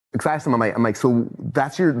because I asked him, I'm like, so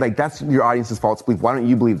that's your audience's false belief. Why don't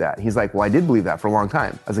you believe that? He's like, well, I did believe that for a long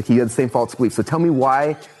time. I was like, he had the same false belief. So tell me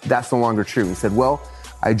why that's no longer true. He said, well,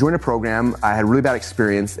 I joined a program, I had a really bad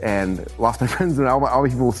experience and lost my friends and all my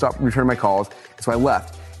people stopped returning my calls. So I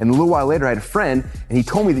left. And a little while later, I had a friend, and he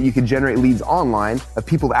told me that you could generate leads online of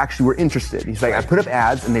people that actually were interested. He's like, I put up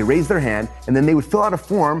ads, and they raised their hand, and then they would fill out a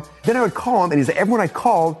form. Then I would call them, and he's like, everyone I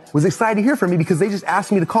called was excited to hear from me because they just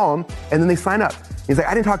asked me to call them, and then they sign up. He's like,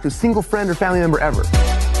 I didn't talk to a single friend or family member ever.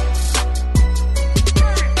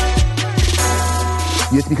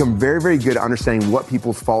 You have to become very, very good at understanding what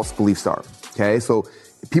people's false beliefs are, okay? So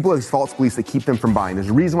people have these false beliefs that keep them from buying. There's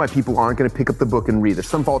a reason why people aren't going to pick up the book and read. There's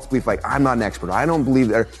some false belief like, I'm not an expert. I don't believe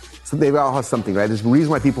that. So they all have something, right? There's a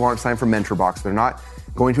reason why people aren't signed for Mentor Box. They're not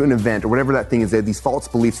going to an event or whatever that thing is. They have these false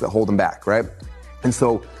beliefs that hold them back, right? And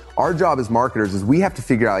so our job as marketers is we have to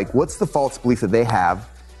figure out like, what's the false belief that they have?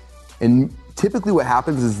 And typically what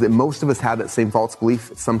happens is that most of us have that same false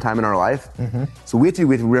belief at some time in our life. Mm-hmm. So we have to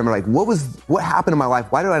remember like, what happened in my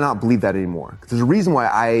life? Why do I not believe that anymore? Because there's a reason why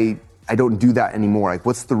I don't do that anymore. Like,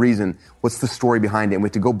 what's the reason? What's the story behind it? And we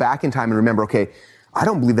have to go back in time and remember, okay, I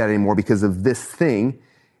don't believe that anymore because of this thing.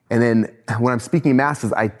 And then when I'm speaking to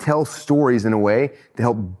masses, I tell stories in a way to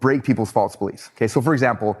help break people's false beliefs. Okay, so for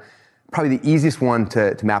example, probably the easiest one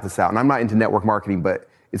to map this out, and I'm not into network marketing, but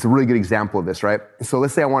it's a really good example of this, right? So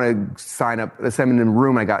let's say I want to sign up, let's say I'm in a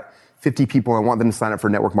room, I got 50 people, and I want them to sign up for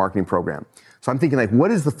a network marketing program. So I'm thinking like,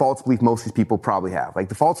 what is the false belief most of these people probably have? Like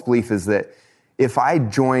the false belief is that if I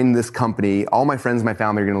join this company, all my friends and my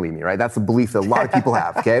family are going to leave me, right? That's a belief that a lot of people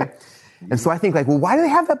have, okay? And so I think like, well, why do they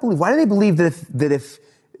have that belief? Why do they believe that if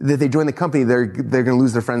they join the company, they're going to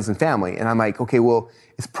lose their friends and family? And I'm like, okay, well,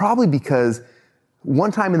 it's probably because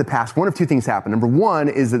one time in the past, one of two things happened. Number one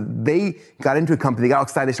is that they got into a company, they got all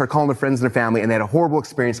excited, they started calling their friends and their family, and they had a horrible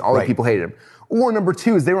experience, all the people hated them. Or number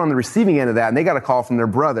two is they were on the receiving end of that, and they got a call from their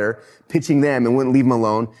brother pitching them and wouldn't leave them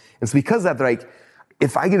alone. And so because of that, they're like,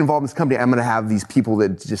 if I get involved in this company, I'm going to have these people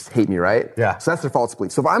that just hate me, right? Yeah. So that's their false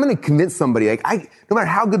belief. So if I'm going to convince somebody, like no matter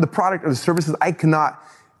how good the product or the service is, I'm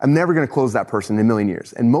never going to close that person in a million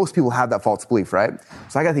years. And most people have that false belief, right?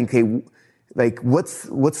 So I got to think, okay, like what's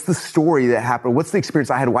the story that happened? What's the experience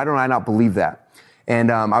I had? Why don't I not believe that?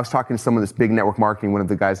 And I was talking to someone this big network marketing, one of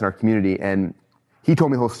the guys in our community, and he told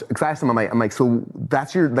me the whole story. Because I asked him, I'm like, so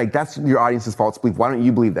that's your audience's false belief. Why don't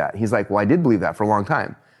you believe that? He's like, well, I did believe that for a long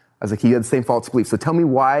time. I was like, he had the same false belief. So tell me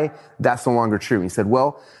why that's no longer true. He said,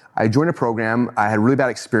 well, I joined a program, I had a really bad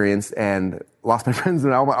experience and lost my friends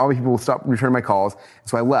and all my people stopped returning my calls.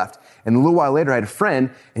 So I left. And a little while later, I had a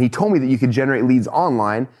friend and he told me that you could generate leads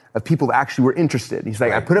online of people that actually were interested. He's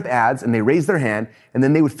like, I put up ads and they raised their hand and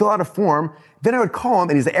then they would fill out a form. Then I would call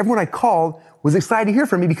them and he's like, everyone I called was excited to hear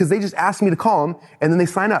from me because they just asked me to call them and then they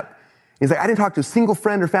sign up. He's like, I didn't talk to a single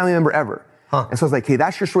friend or family member ever. And so I was like, hey,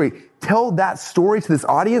 that's your story. Tell that story to this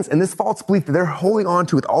audience and this false belief that they're holding on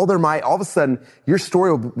to with all their might. All of a sudden, your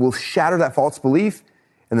story will shatter that false belief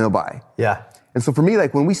and they'll buy. Yeah. And so for me,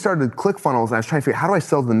 like when we started ClickFunnels and I was trying to figure out how do I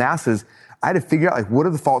sell to the masses, I had to figure out like what are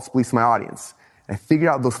the false beliefs of my audience. And I figured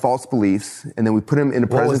out those false beliefs and then we put them in a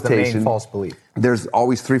presentation. What was the main false belief? There's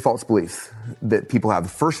always 3 false beliefs that people have. The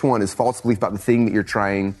first one is false belief about the thing that you're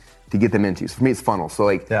trying to get them into. So for me, it's funnels. So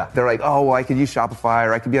like, they're like, oh, well, I could use Shopify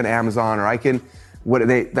or I could be on Amazon or I can,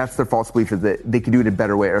 that's their false belief is that they could do it a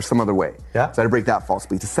better way or some other way. Yeah. So I had to break that false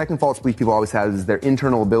belief. The second false belief people always have is their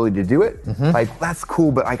internal ability to do it. Mm-hmm. Like, that's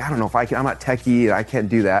cool, but like, I don't know if I can, I'm not techie, I can't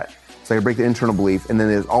do that. So I break the internal belief. And then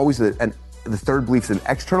there's always the third belief is an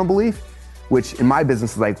external belief, which in my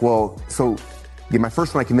business is like, well, so my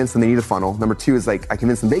first one, I convince them they need a funnel. Number 2 is like, I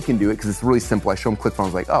convince them they can do it because it's really simple. I show them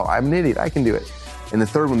ClickFunnels like, oh, I'm an idiot, I can do it. And the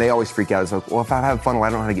third one, they always freak out. Is like, well, if I have a funnel, I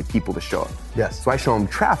don't know how to get people to show up. Yes. So I show them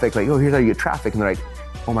traffic, like, oh, here's how you get traffic. And they're like,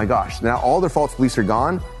 oh my gosh. Now all their false beliefs are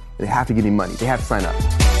gone. They have to give me money. They have to sign up.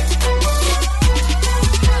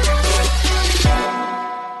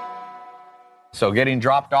 So getting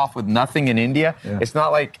dropped off with nothing in India, it's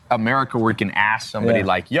not like America where you can ask somebody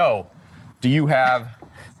like, yo, do you have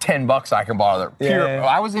 $10 I can borrow?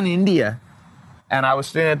 I was in India and I was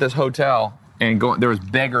staying at this hotel. And there was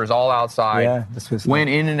beggars all outside. Yeah,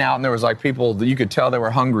 went in and out, and there was like people that you could tell they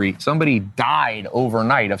were hungry. Somebody died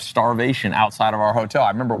overnight of starvation outside of our hotel.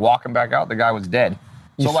 I remember walking back out, the guy was dead.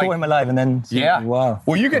 You saw him alive, and then wow.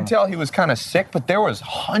 Well, you could tell he was kind of sick, but there was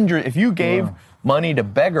hundreds. If you gave money to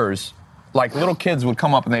beggars, like little kids would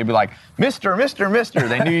come up and they'd be like, "Mister, Mister, Mister."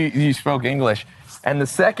 They knew you spoke English, and the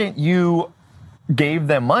second you gave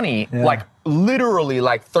them money, like literally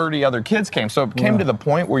like 30 other kids came. So it came to the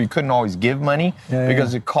point where you couldn't always give money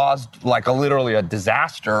because it caused like literally a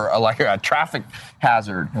disaster, like a traffic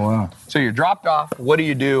hazard. Wow. So you're dropped off. What do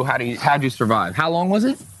you do? How'd you survive? How long was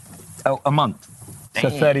it? A month. So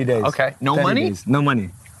 30 days. Okay. No money? Days. No money.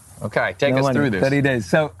 Okay, take us through this. 30 days.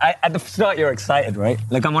 So at the start, you're excited, right?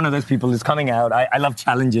 Like I'm one of those people who's coming out. I love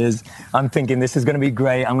challenges. I'm thinking this is going to be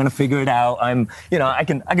great. I'm going to figure it out. I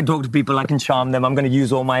can talk to people. I can charm them. I'm going to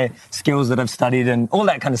use all my skills that I've studied and all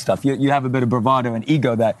that kind of stuff. You have a bit of bravado and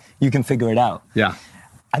ego that you can figure it out. Yeah.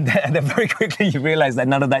 And then very quickly you realize that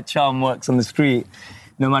none of that charm works on the street,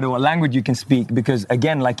 no matter what language you can speak. Because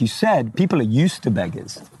again, like you said, people are used to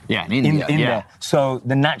beggars. Yeah, in India. There. So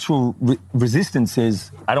the natural resistance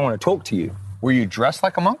is, I don't want to talk to you. Were you dressed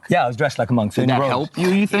like a monk? Yeah, I was dressed like a monk. So did that help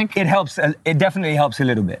you think? It helps. It definitely helps a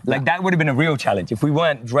little bit. Like that would have been a real challenge. If we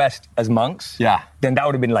weren't dressed as monks, then that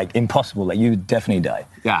would have been like impossible. Like you'd definitely die.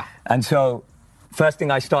 Yeah. And so first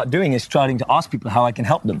thing I start doing is starting to ask people how I can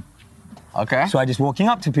help them. Okay. So I just walking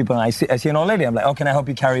up to people and I see an old lady. I'm like, oh, can I help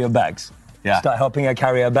you carry your bags? Yeah. Start helping her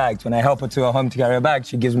carry her bags. When I help her to her home to carry her bags,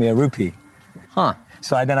 she gives me a rupee. Huh.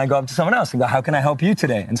 So then I go up to someone else and go, how can I help you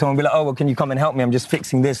today? And someone will be like, oh, well, can you come and help me? I'm just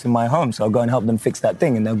fixing this in my home. So I'll go and help them fix that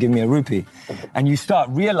thing and they'll give me a rupee. And you start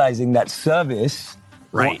realizing that service,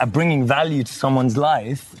 bringing value to someone's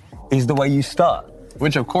life is the way you start.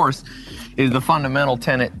 Which, of course, is the fundamental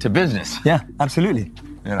tenet to business. Yeah, absolutely.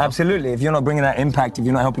 You know? Absolutely. If you're not bringing that impact, if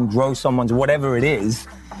you're not helping grow someone's, whatever it is,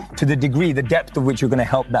 to the degree, the depth of which you're going to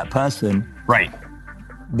help that person. Right.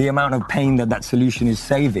 The amount of pain that solution is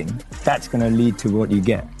saving, that's going to lead to what you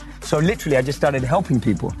get. So literally, I just started helping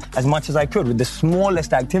people as much as I could with the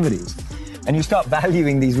smallest activities. And you start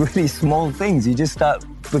valuing these really small things. You just start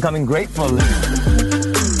becoming grateful.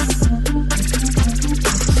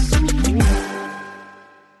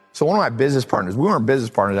 So one of my business partners, we weren't business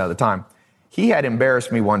partners at the time, he had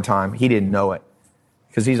embarrassed me one time. He didn't know it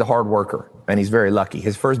because he's a hard worker and he's very lucky.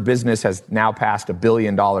 His first business has now passed $1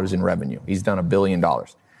 billion in revenue. He's done $1 billion.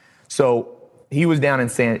 So he was down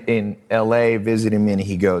in LA visiting me and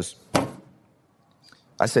he goes,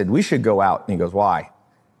 I said, we should go out. And he goes, why?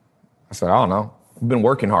 I said, I don't know. We've been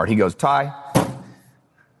working hard. He goes, Ty,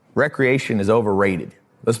 recreation is overrated.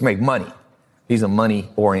 Let's make money. He's a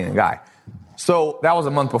money-oriented guy. So that was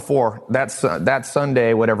a month before. That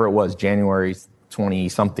Sunday, whatever it was, January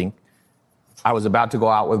 20-something, I was about to go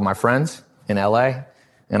out with my friends in LA,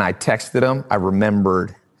 and I texted them. I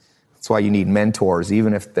remembered. That's why you need mentors,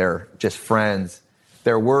 even if they're just friends.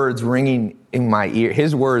 Their words ringing in my ear,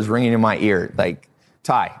 his words ringing in my ear, like,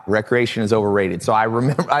 Ty, recreation is overrated. So I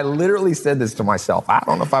remember, I literally said this to myself. I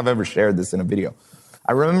don't know if I've ever shared this in a video.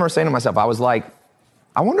 I remember saying to myself, I was like,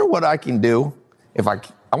 I wonder what I can do if I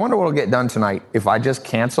wonder what will get done tonight if I just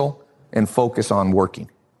cancel and focus on working.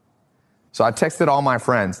 So I texted all my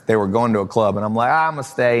friends. They were going to a club, and I'm like, I'm going to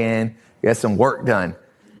stay in, get some work done.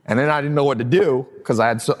 And then I didn't know what to do because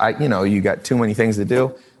you got too many things to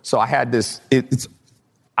do. So I had this,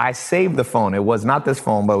 I saved the phone. It was not this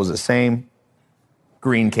phone, but it was the same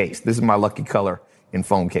green case. This is my lucky color in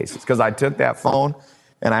phone cases. Because I took that phone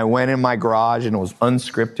and I went in my garage and it was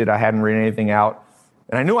unscripted. I hadn't written anything out.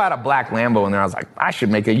 And I knew I had a black Lambo in there. I was like, I should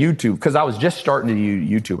make a YouTube. Because I was just starting to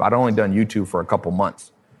do YouTube. I'd only done YouTube for a couple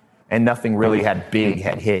months. And nothing really had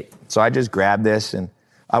hit. So I just grabbed this and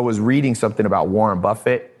I was reading something about Warren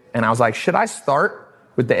Buffett. And I was like, should I start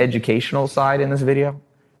with the educational side in this video?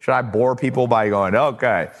 Should I bore people by going,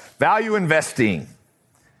 okay, value investing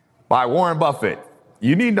by Warren Buffett.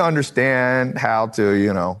 You need to understand how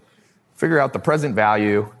to, figure out the present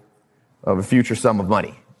value of a future sum of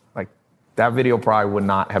money. Like that video probably would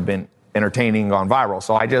not have been entertaining, gone viral.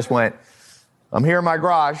 So I just went, I'm here in my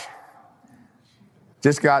garage.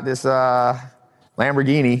 Just got this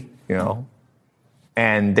Lamborghini,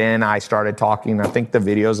 And then I started talking. I think the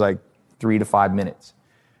video's like 3 to 5 minutes.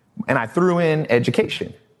 And I threw in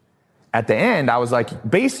education. At the end, I was like,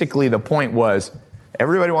 basically the point was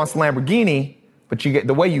everybody wants a Lamborghini, but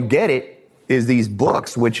the way you get it is these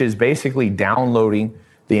books, which is basically downloading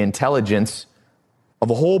the intelligence of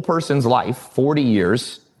a whole person's life, 40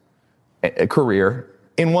 years, a career,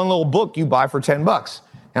 in one little book you buy for $10.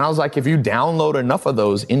 And I was like, if you download enough of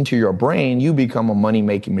those into your brain, you become a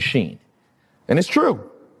money-making machine. And it's true.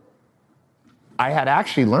 I had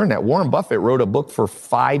actually learned that Warren Buffett wrote a book for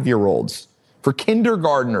 5-year-olds, for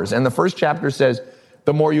kindergartners. And the first chapter says,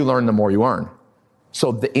 the more you learn, the more you earn.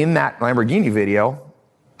 So in that Lamborghini video,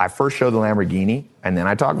 I first showed the Lamborghini, and then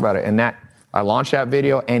I talked about it. And I launched that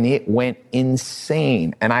video, and it went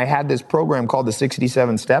insane. And I had this program called the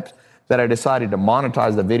 67 Steps that I decided to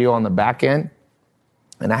monetize the video on the back end.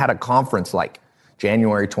 And I had a conference like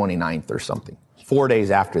January 29th or something, 4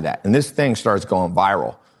 days after that. And this thing starts going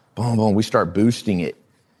viral. Boom, boom, we start boosting it,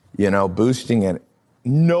 boosting it.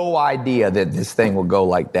 No idea that this thing will go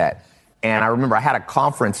like that. And I remember I had a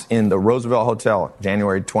conference in the Roosevelt Hotel,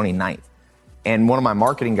 January 29th. And one of my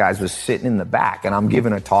marketing guys was sitting in the back, and I'm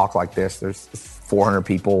giving a talk like this. There's 400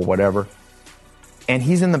 people, whatever. And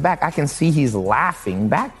he's in the back. I can see he's laughing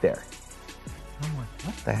back there. I'm like,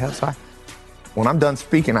 what the hell? So when I'm done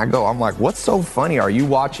speaking, I'm like, what's so funny? Are you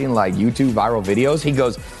watching like YouTube viral videos? He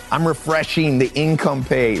goes, I'm refreshing the income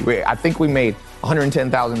page. I think we made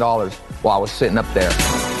 $110,000 while I was sitting up there.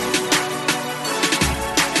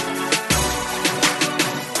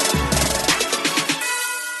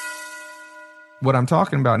 What I'm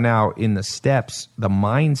talking about now in the steps, the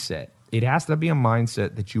mindset, it has to be a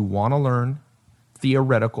mindset that you want to learn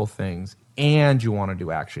theoretical things and you want to do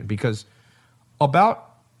action, because about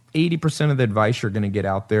 80% of the advice you're going to get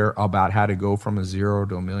out there about how to go from a $0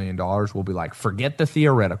 to $1 million will be like, forget the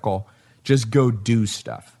theoretical, just go do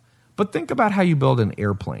stuff. But think about how you build an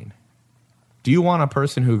airplane. Do you want a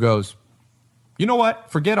person who goes, you know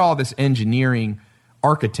what, forget all this engineering,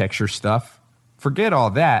 architecture stuff. Forget all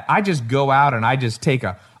that. I just go out and I just take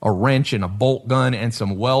a wrench and a bolt gun and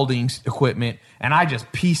some welding equipment and I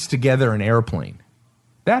just piece together an airplane.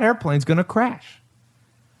 That airplane's going to crash.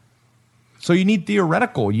 So you need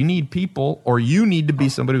theoretical. You need people, or you need to be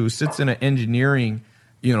somebody who sits in an engineering,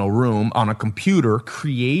 room on a computer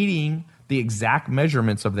creating the exact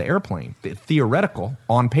measurements of the airplane, the theoretical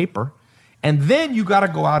on paper. And then you got to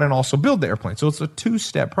go out and also build the airplane. So it's a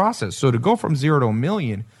two-step process. So to go from 0 to 1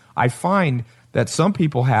 million, I find that some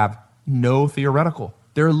people have no theoretical.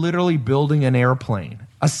 They're literally building an airplane,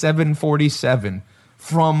 a 747,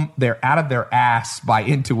 out of their ass by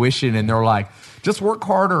intuition, and they're like, just work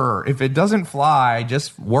harder. If it doesn't fly,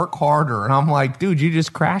 just work harder. And I'm like, dude, you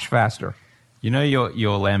just crash faster. You know your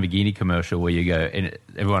Lamborghini commercial where you go and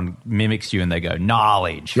everyone mimics you and they go,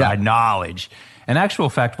 knowledge, right? Knowledge. In actual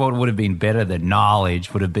fact, what would have been better than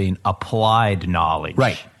knowledge would have been applied knowledge.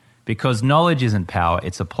 Right. Because knowledge isn't power,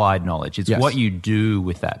 it's applied knowledge. It's what you do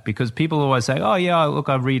with that. Because people always say, oh, yeah, look,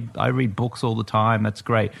 I read books all the time. That's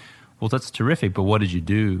great. Well, that's terrific. But what did you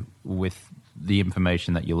do with the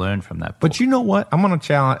information that you learned from that book? But you know what? I'm going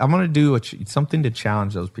to do something to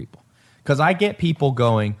challenge those people. Because I get people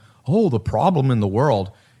going, oh, the problem in the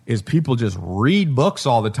world is people just read books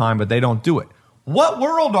all the time, but they don't do it. What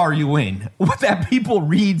world are you in that people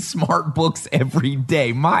read smart books every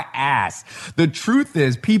day? My ass. The truth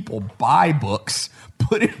is people buy books,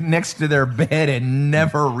 put it next to their bed and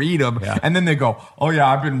never read them. Yeah. And then they go, oh,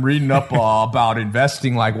 yeah, I've been reading up about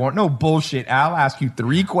investing. Like, well, no bullshit. I'll ask you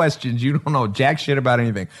 3 questions. You don't know jack shit about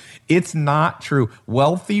anything. It's not true.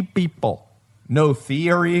 Wealthy people know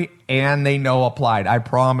theory and they know applied. I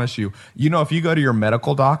promise you. If you go to your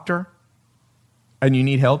medical doctor and you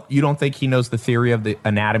need help, you don't think he knows the theory of the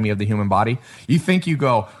anatomy of the human body. You think you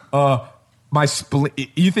go,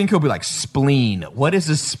 you think he'll be like, spleen. What is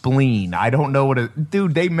a spleen? I don't know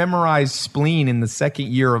dude, they memorized spleen in the second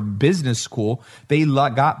year of business school. They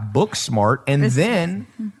got book smart. And then,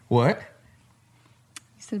 what?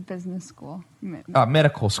 You said business school.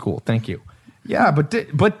 Medical school. Thank you. Yeah,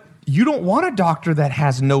 but you don't want a doctor that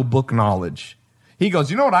has no book knowledge. He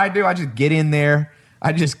goes, you know what I do? I just get in there.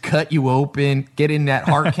 I just cut you open, get in that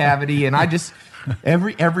heart cavity, and I just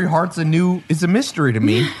every heart's it's a mystery to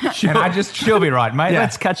me. She'll be right, mate. Yeah.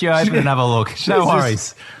 Let's cut you open and have a look. No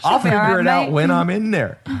worries. I'll figure it out when I'm in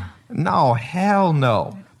there. No, hell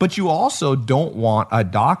no. But you also don't want a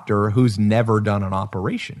doctor who's never done an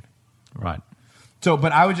operation. Right. So,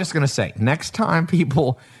 but I was just going to say, next time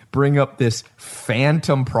people bring up this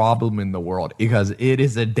phantom problem in the world, because it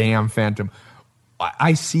is a damn phantom.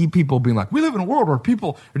 I see people being like, we live in a world where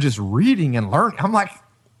people are just reading and learning. I'm like,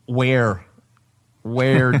 where,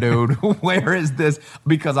 dude? Where is this?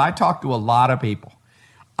 Because I talk to a lot of people.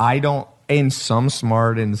 And some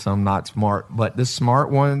smart and some not smart. But the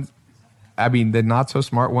smart ones, the not so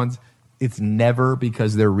smart ones, it's never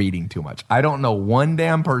because they're reading too much. I don't know one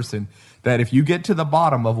damn person that if you get to the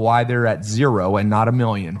bottom of why they're at 0 and not 1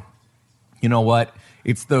 million, you know what?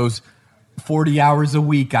 It's those 40 hours a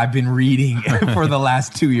week I've been reading for the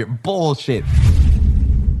last 2 years. Bullshit.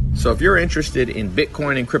 So if you're interested in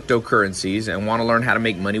Bitcoin and cryptocurrencies and want to learn how to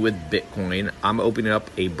make money with Bitcoin, I'm opening up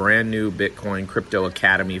a brand new Bitcoin Crypto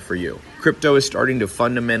Academy for you. Crypto is starting to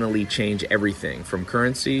fundamentally change everything from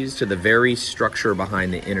currencies to the very structure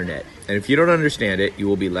behind the internet. And if you don't understand it, you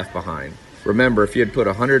will be left behind. Remember, if you had put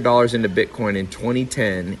 $100 into Bitcoin in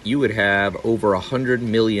 2010, you would have over $100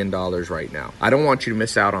 million right now. I don't want you to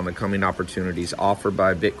miss out on the coming opportunities offered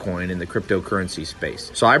by Bitcoin in the cryptocurrency space.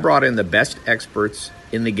 So I brought in the best experts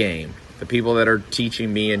in the game, the people that are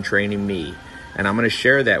teaching me and training me, and I'm going to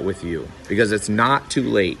share that with you because it's not too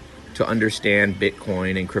late to understand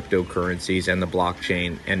Bitcoin and cryptocurrencies and the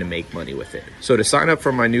blockchain and to make money with it. So to sign up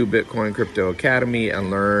for my new Bitcoin Crypto Academy and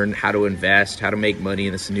learn how to invest, how to make money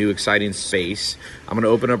in this new exciting space, I'm going to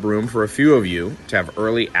open up room for a few of you to have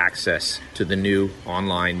early access to the new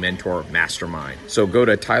online mentor mastermind. So go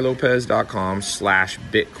to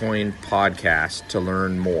tylopez.com/Bitcoin podcast to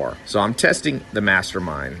learn more. So I'm testing the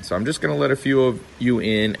mastermind. So I'm just going to let a few of you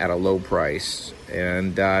in at a low price.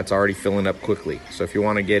 And it's already filling up quickly. So if you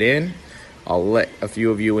want to get in, I'll let a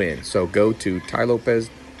few of you in. So go to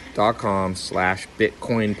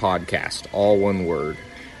tylopez.com/Bitcoin podcast, all one word,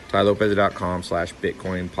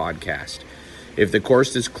 tylopez.com/Bitcoin podcast. If the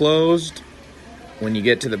course is closed, when you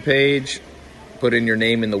get to the page, put in your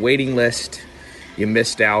name in the waiting list. You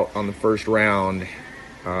missed out on the first round.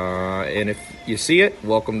 And if you see it,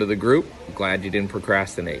 welcome to the group. Glad you didn't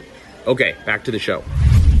procrastinate. Okay, back to the show.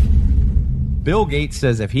 Bill Gates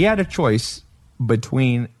says if he had a choice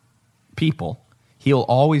between people, he'll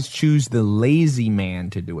always choose the lazy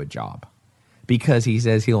man to do a job because he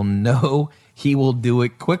says he'll know he will do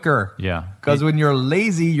it quicker. Yeah. Because when you're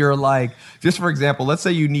lazy, you're like, just for example, let's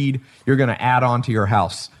say you're going to add on to your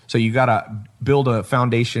house. So you got to build a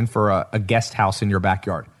foundation for a guest house in your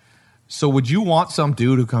backyard. So would you want some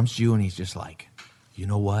dude who comes to you and he's just like, you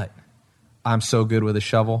know what? I'm so good with a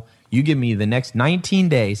shovel. You give me the next 19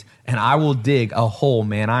 days and I will dig a hole,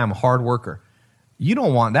 man. I am a hard worker. You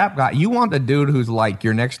don't want that guy. You want the dude who's like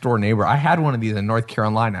your next door neighbor. I had one of these in North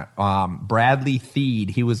Carolina. Bradley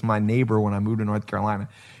Theed. He was my neighbor when I moved to North Carolina.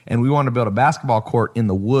 And we wanted to build a basketball court in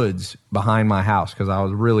the woods behind my house because I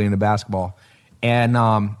was really into basketball. And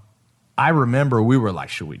I remember we were like,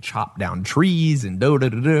 should we chop down trees and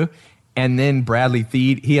do-do-do-do? And then Bradley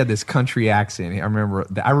Theed, he had this country accent. I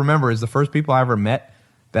remember as the first people I ever met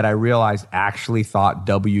that I realized actually thought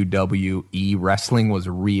WWE wrestling was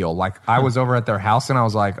real. Like I was over at their house and I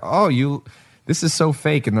was like, "Oh, this is so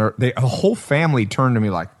fake." And a whole family turned to me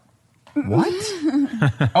like, "What?"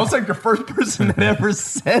 I was like the first person that ever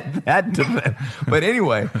said that to them. But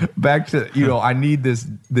anyway, back to I need this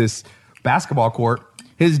basketball court.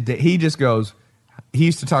 He just goes. He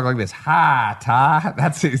used to talk like this. "Hi, Ty."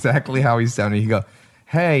 That's exactly how he sounded. He go,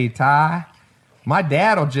 "Hey, Ty, my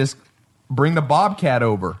dad will just bring the Bobcat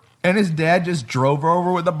over." And his dad just drove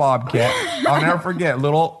over with the Bobcat. I'll never forget,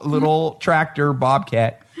 little tractor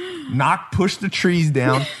Bobcat, pushed the trees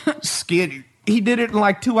down, skid. He did it in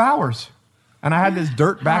like 2 hours. And I had this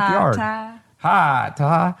dirt backyard. Hi,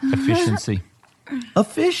 Ty.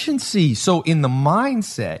 Efficiency. So in the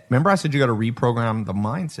mindset, remember I said you got to reprogram the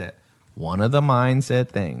mindset. One of the mindset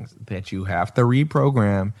things that you have to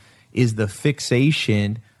reprogram is the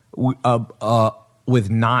fixation with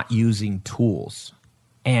not using tools.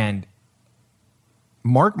 And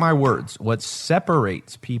mark my words, what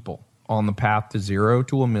separates people on the path to 0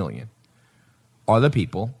 to 1 million are the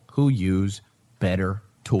people who use better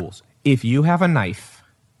tools. If you have a knife,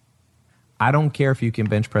 I don't care if you can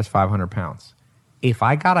bench press 500 pounds. If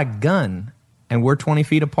I got a gun and we're 20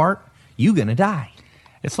 feet apart, you're going to die.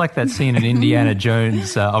 It's like that scene in Indiana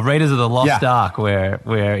Jones, of Raiders of the Lost Ark,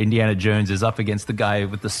 where Indiana Jones is up against the guy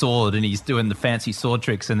with the sword and he's doing the fancy sword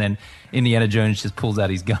tricks, and then Indiana Jones just pulls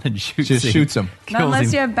out his gun and shoots him. Not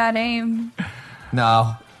unless you have bad aim.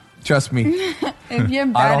 No, trust me. If you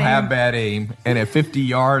have bad I don't aim. have bad aim, and at 50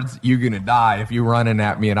 yards, you're gonna die if you're running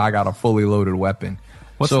at me and I got a fully loaded weapon.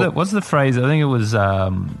 What's the phrase? I think it was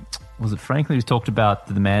it Franklin who talked about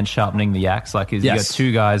the man sharpening the axe? Like, you got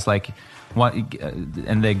two guys like.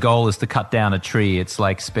 And their goal is to cut down a tree. It's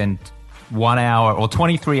like spend 1 hour or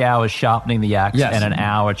 23 hours sharpening the axe and an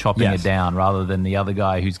hour chopping it down, rather than the other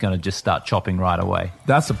guy who's going to just start chopping right away.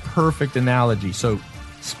 That's a perfect analogy. So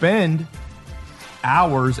spend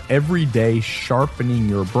hours every day sharpening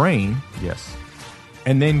your brain. Yes.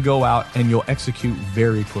 And then go out and you'll execute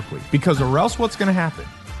very quickly. Because or else what's going to happen,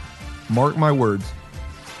 mark my words,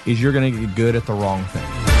 is you're going to get good at the wrong thing.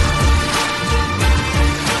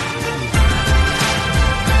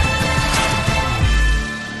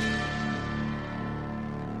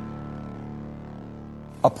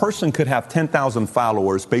 A person could have 10,000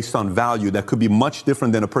 followers based on value that could be much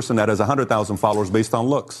different than a person that has 100,000 followers based on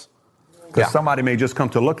looks. Because somebody may just come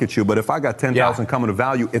to look at you, but if I got 10,000 coming to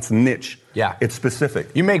value, it's niche. Yeah. It's specific.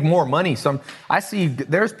 You make more money. I see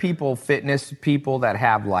there's fitness people that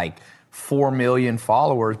have like 4 million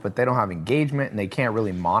followers, but they don't have engagement and they can't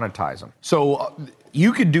really monetize them. So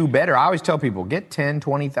you could do better. I always tell people, get 10,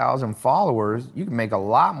 20,000 followers. You can make a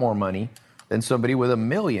lot more money than somebody with 1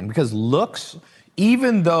 million, because looks,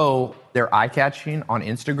 even though they're eye-catching on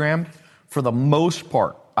Instagram, for the most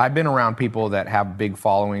part, I've been around people that have big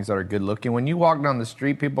followings that are good looking. When you walk down the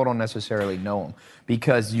street, people don't necessarily know them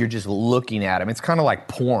because you're just looking at them. It's kind of like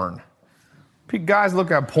porn. Guys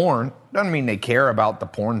look at porn, doesn't mean they care about the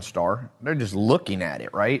porn star. They're just looking at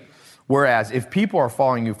it, right? Whereas if people are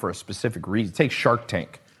following you for a specific reason, take Shark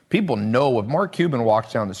Tank. People know if Mark Cuban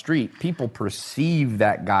walks down the street, people perceive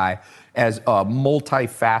that guy as a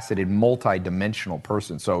multifaceted, multi-dimensional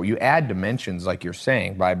person. So you add dimensions, like you're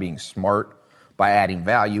saying, by being smart, by adding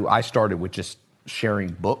value. I started with just sharing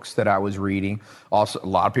books that I was reading. Also, a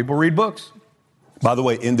lot of people read books. By the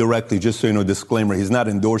way, indirectly, just so you know, disclaimer, he's not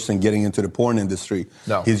endorsing getting into the porn industry.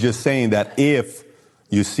 No. He's just saying that if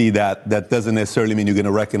you see that, that doesn't necessarily mean you're going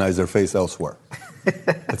to recognize their face elsewhere.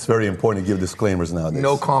 It's very important to give disclaimers nowadays.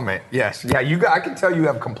 No comment. Yes. Yeah, I can tell you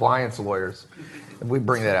have compliance lawyers. We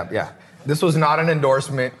bring that up. Yeah. This was not an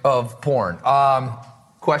endorsement of porn.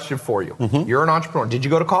 Question for you. Mm-hmm. You're an entrepreneur. Did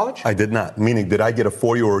you go to college? I did not. Meaning, did I get a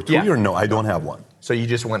 4-year or a 2-year? No, I don't have one. So you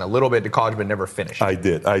just went a little bit to college but never finished? I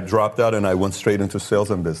did. I dropped out and I went straight into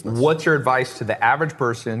sales and business. What's your advice to the average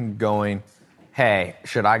person going, hey,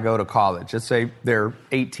 should I go to college? Let's say they're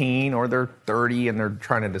 18 or they're 30 and they're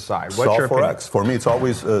trying to decide. What's your opinion? X. For me, it's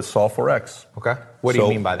always solve for X. Okay. What do you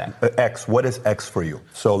mean by that? X. What is X for you?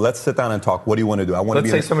 So let's sit down and talk. What do you want to do?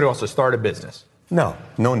 Let's say somebody wants to start a business. No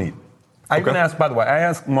need. I even asked, by the way, I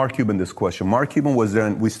asked Mark Cuban this question. Mark Cuban was there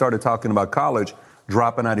and we started talking about college,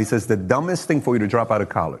 dropping out. He says, the dumbest thing for you to drop out of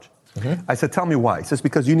college. Mm-hmm. I said, tell me why. He says,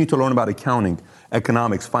 because you need to learn about accounting,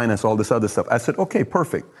 economics, finance, all this other stuff. I said, okay,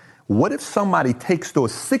 perfect. What if somebody takes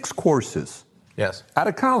those 6 courses out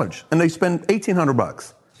of college and they spend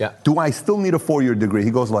 $1,800? Yeah. Do I still need a 4-year degree?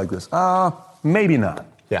 He goes like this, maybe not.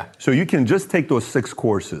 Yeah. So you can just take those 6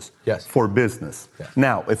 courses for business. Yeah.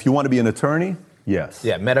 Now, if you want to be an attorney, yes.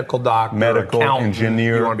 Yeah, medical doctor, medical accountant,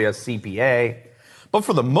 engineer. You want to be a CPA. But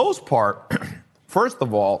for the most part, first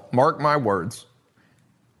of all, mark my words,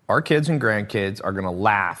 our kids and grandkids are going to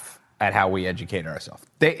laugh at how we educate ourselves.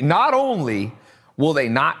 They not only will they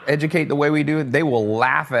not educate the way we do it, they will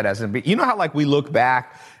laugh at us. And you know how like we look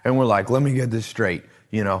back and we're like, let me get this straight.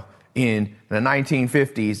 You know, in the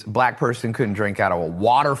 1950s, a black person couldn't drink out of a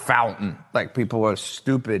water fountain. Like people were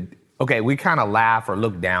stupid. Okay, we kind of laugh or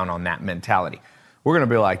look down on that mentality. We're going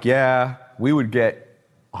to be like, yeah, we would get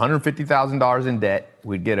 $150,000 in debt.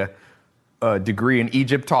 We'd get a degree in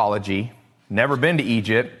Egyptology, never been to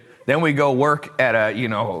Egypt. Then we go work at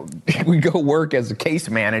we go work as a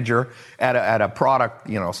case manager at a product,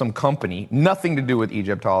 some company, nothing to do with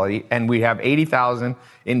Egyptology. And we have $80,000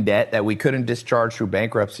 in debt that we couldn't discharge through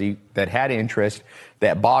bankruptcy, that had interest,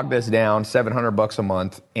 that bogged us down $700 a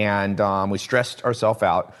month. And we stressed ourselves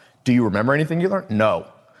out. Do you remember anything you learned? No.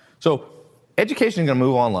 So education is going to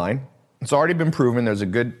move online. It's already been proven. There's a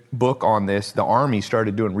good book on this. The Army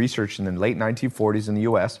started doing research in the late 1940s in the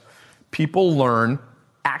U.S. People learn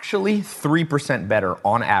actually 3% better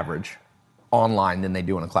on average online than they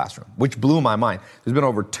do in a classroom, which blew my mind. There's been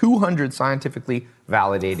over 200 scientifically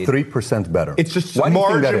validated. 3% better. It's just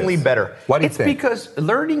marginally better. Why do you think? It's because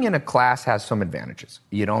learning in a class has some advantages.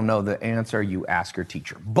 You don't know the answer, you ask your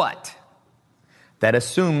teacher. But that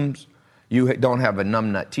assumes you don't have a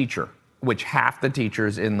numbnut teacher, which half the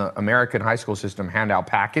teachers in the American high school system hand out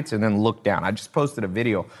packets and then look down. I just posted a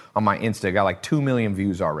video on my Insta, got like 2 million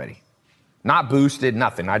views already. Not boosted,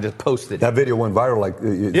 nothing. I just posted it. That video went viral.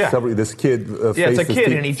 This kid it's a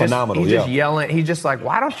kid, and he's just yelling. He's just like,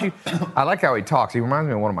 why don't you? I like how he talks. He reminds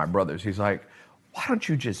me of one of my brothers. He's like, why don't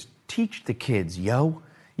you just teach the kids, yo?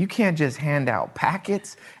 You can't just hand out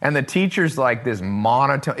packets. And the teacher's like this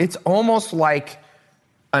monotone. It's almost like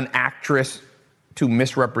an actress to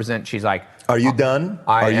misrepresent. She's like, are you done?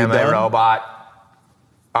 I am a robot.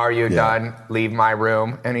 Are you done? Leave my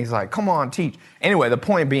room. And he's like, come on, teach. Anyway, the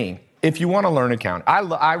point being, if you want to learn accounting,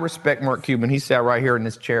 I respect Mark Cuban. He sat right here in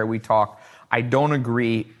this chair. We talk. I don't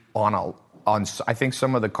agree on I think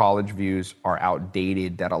some of the college views are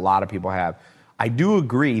outdated that a lot of people have. I do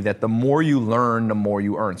agree that the more you learn, the more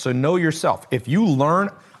you earn. So know yourself. If you learn,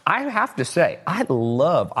 I have to say, I do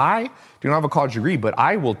not have a college degree, but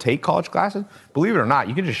I will take college classes. Believe it or not,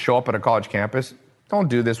 you can just show up at a college campus. Don't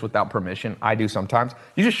do this without permission. I do sometimes.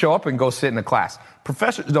 You just show up and go sit in a class.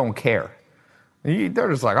 Professors don't care. They're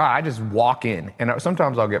just like, I just walk in, and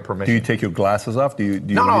sometimes I'll get permission. Do you take your glasses off?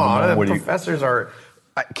 No. The professors are,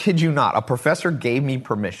 I kid you not, a professor gave me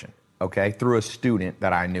permission, okay, through a student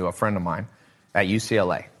that I knew, a friend of mine, at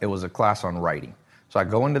UCLA. It was a class on writing. So I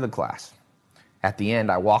go into the class. At the end,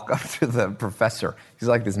 I walk up to the professor. He's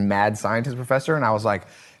like this mad scientist professor. And I was like,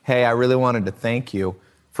 hey, I really wanted to thank you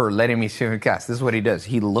for letting me see the class. This is what he does.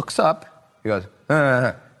 He looks up. He goes,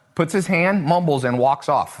 puts his hand, mumbles, and walks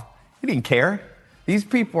off. He didn't care. These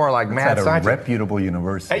people are like mad at scientists. a reputable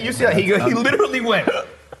university. At UCLA, he literally went,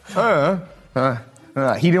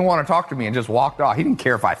 he didn't want to talk to me and just walked off. He didn't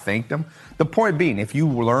care if I thanked him. The point being, if you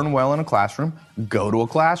learn well in a classroom, go to a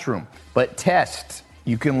classroom. But test.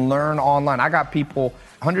 You can learn online. I got people,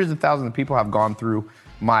 hundreds of thousands of people have gone through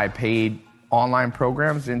my paid online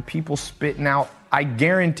programs and people spitting out. I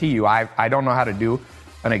guarantee you, I don't know how to do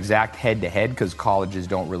an exact head-to-head because colleges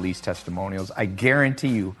don't release testimonials. I guarantee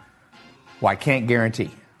you, well, I can't guarantee,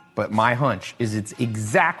 but my hunch is it's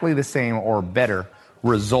exactly the same or better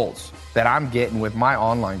results that I'm getting with my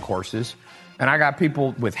online courses. And I got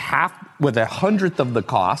people with 1/100th of the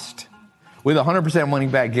cost, with 100% money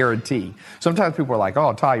back guarantee. Sometimes people are like,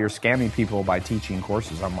 oh, Ty, you're scamming people by teaching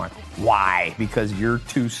courses. I'm like, why? Because you're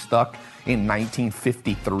too stuck in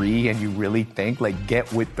 1953 and you really think, like,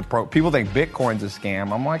 get with the pro. People think Bitcoin's a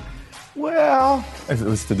scam. I'm like, well.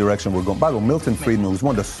 It's the direction we're going. By the way, Milton Friedman was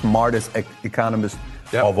one of the smartest economists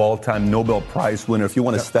of all time, Nobel Prize winner. If you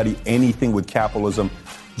want to study anything with capitalism,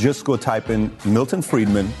 just go type in Milton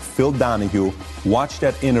Friedman, Phil Donahue, watch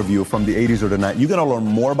that interview from the 80s or the 90s. You're going to learn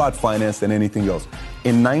more about finance than anything else.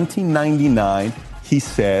 In 1999, he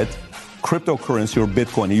said, cryptocurrency or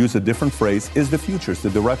Bitcoin, he used a different phrase, is the future. It's the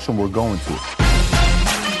direction we're going to.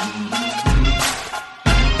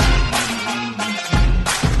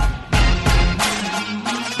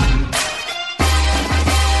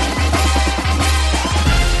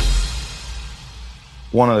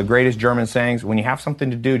 One of the greatest German sayings, when you have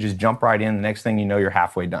something to do, just jump right in. The next thing you know, you're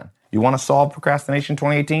halfway done. You want to solve procrastination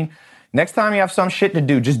 2018? Next time you have some shit to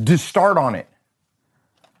do, just start on it.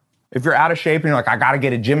 If you're out of shape and you're like, I got to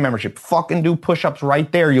get a gym membership, fucking do push-ups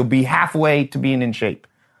right there. You'll be halfway to being in shape.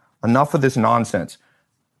 Enough of this nonsense.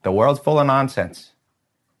 The world's full of nonsense.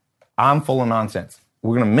 I'm full of nonsense.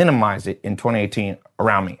 We're going to minimize it in 2018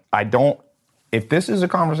 around me. If this is a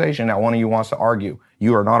conversation that one of you wants to argue,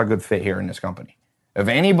 you are not a good fit here in this company. If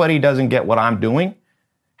anybody doesn't get what I'm doing,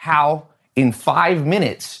 how in 5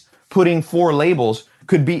 minutes putting 4 labels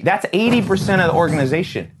could be, that's 80% of the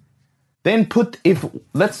organization. Then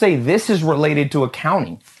let's say this is related to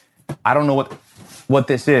accounting. I don't know what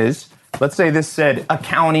this is. Let's say this said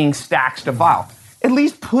accounting stacks to file. At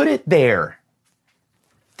least put it there.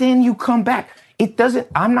 Then you come back.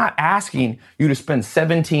 I'm not asking you to spend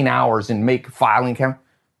 17 hours and make filing count.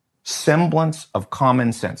 Semblance of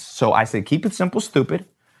common sense. So I say, keep it simple, stupid.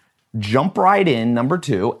 Jump right in, number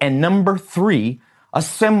 2. And number 3, a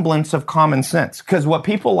semblance of common sense. Because what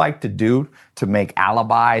people like to do to make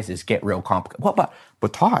alibis is get real complicated.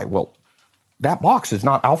 But Ty, that box is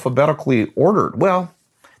not alphabetically ordered. Well,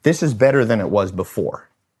 this is better than it was before.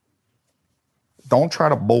 Don't try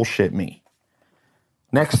to bullshit me.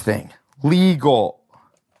 Next thing, legal.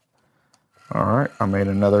 All right, I made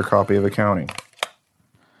another copy of accounting.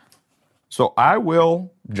 So I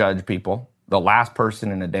will judge people, the last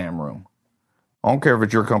person in the damn room. I don't care if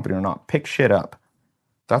it's your company or not. Pick shit up.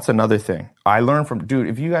 That's another thing. I learned from, dude,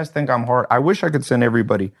 if you guys think I'm hard, I wish I could send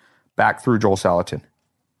everybody back through Joel Salatin.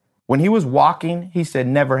 When he was walking, he said,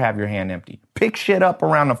 never have your hand empty. Pick shit up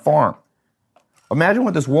around the farm. Imagine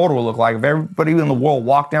what this world would look like if everybody in the world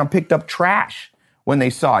walked down, picked up trash when they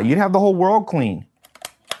saw it. You'd have the whole world clean.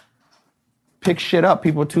 Pick shit up.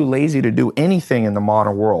 People are too lazy to do anything in the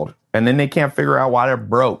modern world. And then they can't figure out why they're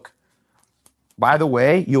broke. By the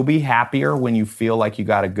way, you'll be happier when you feel like you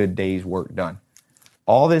got a good day's work done.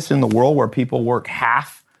 All this in the world where people work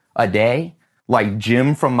half a day, like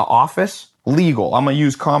Jim from The Office, legal. I'm going to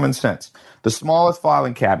use common sense. The smallest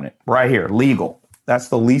filing cabinet, right here, legal. That's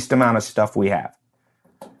the least amount of stuff we have.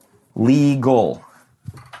 Legal.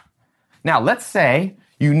 Now, let's say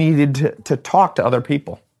you needed to talk to other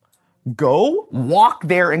people. Go, walk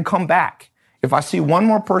there, and come back. If I see one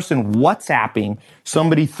more person WhatsApping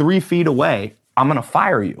somebody 3 feet away, I'm going to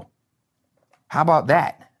fire you. How about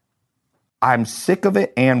that? I'm sick of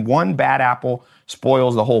it, and one bad apple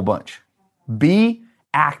spoils the whole bunch. Be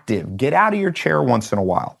active. Get out of your chair once in a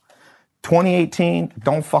while. 2018,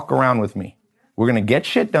 don't fuck around with me. We're going to get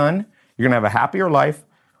shit done. You're going to have a happier life.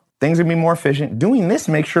 Things are going to be more efficient. Doing this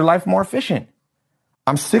makes your life more efficient.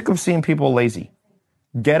 I'm sick of seeing people lazy.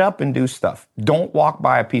 Get up and do stuff. Don't walk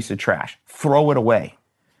by a piece of trash. Throw it away.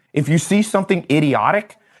 If you see something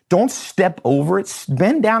idiotic, don't step over it.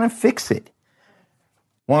 Bend down and fix it.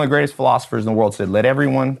 One of the greatest philosophers in the world said, let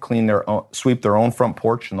everyone sweep their own front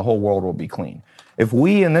porch and the whole world will be clean. If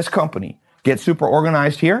we in this company get super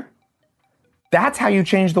organized here. That's how you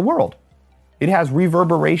change the world. It has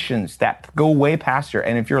reverberations that go way past here.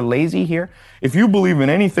 And if you're lazy here, if you believe in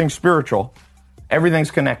anything spiritual,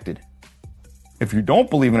 everything's connected. If you don't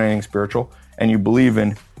believe in anything spiritual and you believe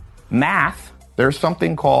in math, there's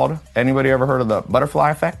something called, anybody ever heard of the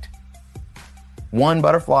butterfly effect? One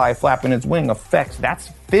butterfly flapping its wing affects, that's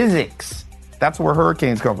physics. That's where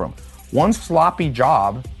hurricanes come from. One sloppy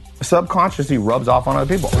job subconsciously rubs off on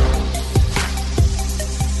other people.